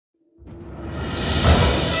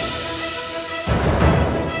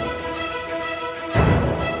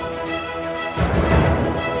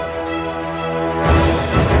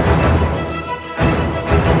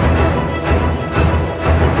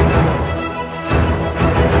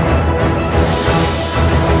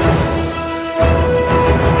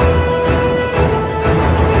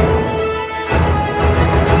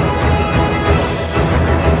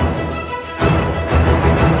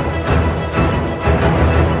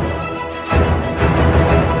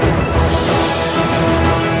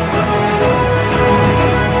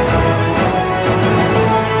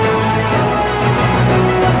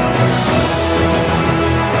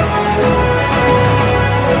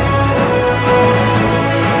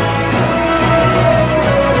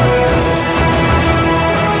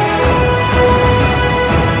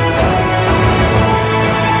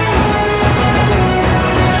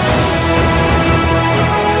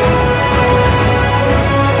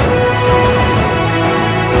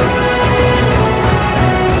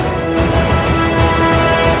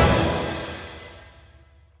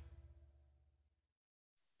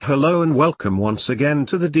hello and welcome once again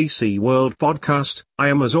to the DC World Podcast. I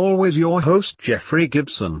am as always your host Jeffrey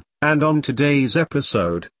Gibson, and on today's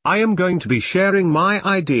episode, I am going to be sharing my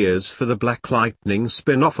ideas for the Black Lightning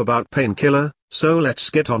spin-off about Painkiller, so let's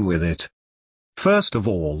get on with it. First of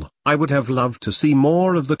all, I would have loved to see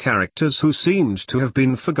more of the characters who seemed to have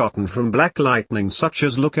been forgotten from Black Lightning, such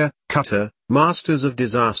as Looker, Cutter, Masters of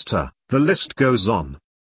Disaster, the list goes on.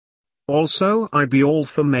 Also, I'd be all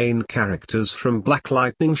for main characters from Black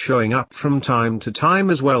Lightning showing up from time to time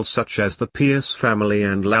as well, such as the Pierce family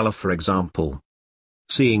and Lala for example.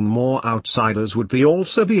 Seeing more outsiders would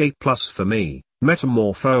also be a+ for me.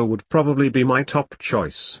 Metamorpho would probably be my top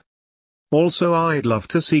choice. Also, I'd love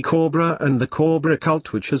to see Cobra and the Cobra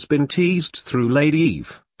cult, which has been teased through Lady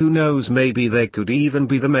Eve. Who knows, maybe they could even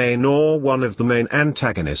be the main or one of the main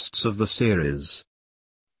antagonists of the series.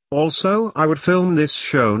 Also, I would film this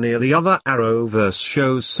show near the other Arrowverse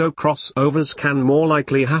shows so crossovers can more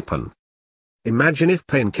likely happen. Imagine if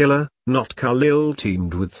Painkiller, not Kal-El,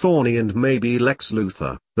 teamed with Thorny and maybe Lex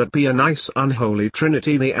Luthor. That'd be a nice unholy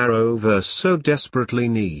trinity the Arrowverse so desperately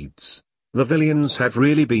needs. The villains have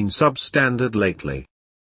really been substandard lately.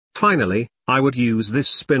 Finally, I would use this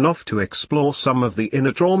spin-off to explore some of the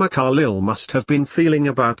inner trauma Kal-El must have been feeling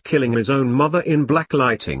about killing his own mother in Black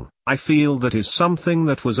Lightning. I feel that is something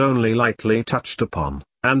that was only lightly touched upon,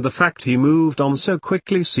 and the fact he moved on so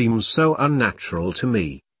quickly seems so unnatural to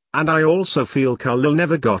me. And I also feel Kal-El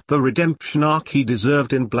never got the redemption arc he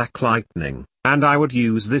deserved in Black Lightning, and I would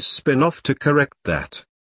use this spin-off to correct that.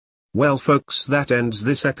 Well folks, that ends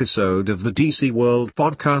this episode of the DC World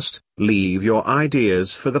Podcast. Leave your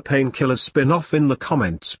ideas for the Painkiller spin-off in the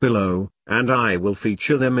comments below, and I will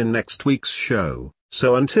feature them in next week's show.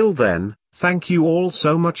 So until then, thank you all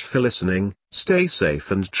so much for listening, stay safe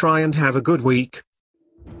and try and have a good week.